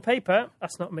 again, on paper,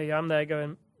 that's not me. I'm there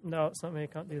going, no, it's not me. I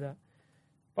can't do that.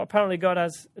 But apparently God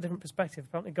has a different perspective.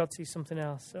 Apparently God sees something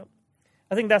else. So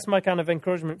I think that's my kind of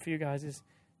encouragement for you guys is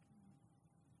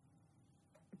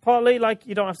partly, like,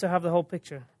 you don't have to have the whole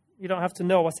picture. You don't have to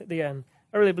know what's at the end.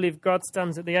 I really believe God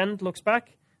stands at the end, looks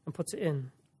back, and puts it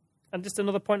in. And just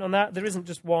another point on that, there isn't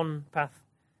just one path.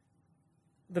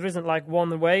 There isn't, like,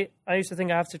 one way. I used to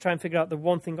think I have to try and figure out the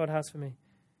one thing God has for me.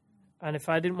 And if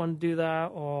I didn't want to do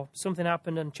that, or something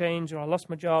happened and changed, or I lost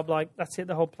my job, like, that's it,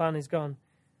 the whole plan is gone.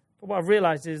 But what I've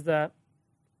realized is that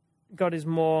God is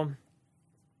more,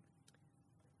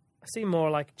 I see more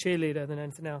like a cheerleader than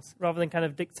anything else, rather than kind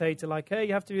of dictator, like, hey,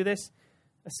 you have to do this.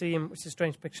 I see him, which is a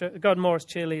strange picture, God more as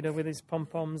cheerleader with his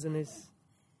pom-poms and his,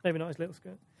 maybe not his little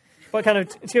skirt, but kind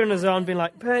of cheering us on, being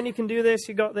like, Ben, you can do this,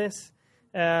 you got this.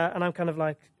 And I'm kind of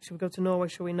like, should we go to Norway,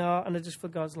 should we not? And I just feel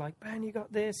God's like, Ben, you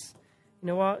got this. You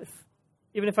know what?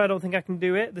 Even if I don't think I can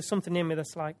do it, there's something in me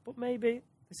that's like, but maybe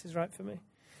this is right for me.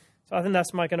 So I think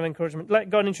that's my kind of encouragement. Let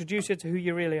God introduce you to who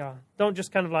you really are. Don't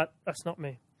just kind of like, that's not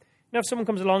me. You know, if someone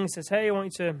comes along and says, hey, I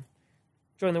want you to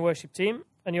join the worship team,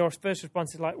 and your first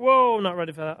response is like, whoa, I'm not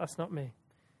ready for that, that's not me.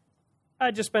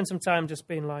 I just spend some time just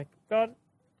being like, God,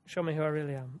 show me who I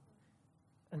really am.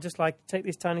 And just like take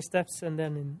these tiny steps, and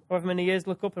then in however many years,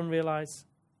 look up and realize,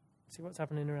 see what's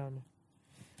happening around me.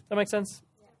 Does that make sense?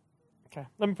 Okay,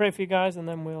 let me pray for you guys, and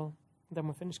then we'll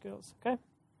finish, girls. Okay.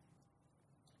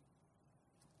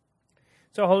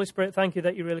 So, Holy Spirit, thank you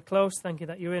that you're really close. Thank you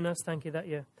that you're in us. Thank you that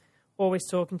you're always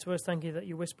talking to us. Thank you that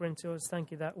you're whispering to us.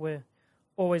 Thank you that we're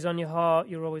always on your heart.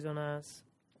 You're always on ours.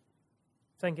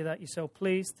 Thank you that you're so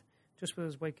pleased just with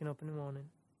us waking up in the morning.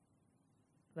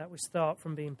 That we start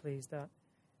from being pleased. That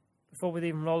before we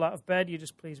even roll out of bed, you're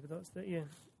just pleased with us. That you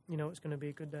know it's going to be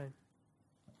a good day.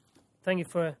 Thank you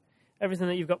for everything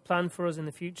that you've got planned for us in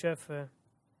the future, for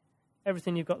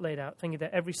everything you've got laid out. Thank you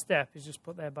that every step is just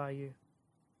put there by you.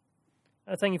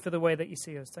 I thank you for the way that you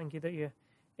see us. Thank you that you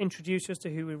introduce us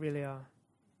to who we really are.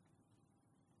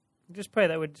 I just pray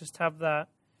that we'd just have that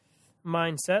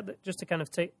mindset, that just to kind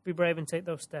of be brave and take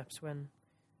those steps when,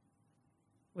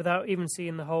 without even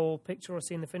seeing the whole picture or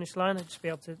seeing the finish line, I'd just be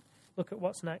able to look at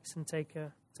what's next and take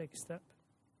a step.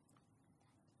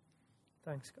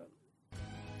 Thanks, God.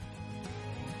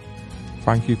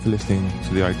 Thank you for listening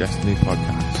to the iDestiny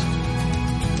podcast.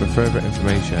 For further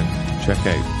information, check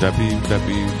out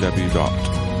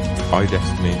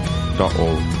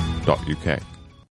www.idestiny.org.uk.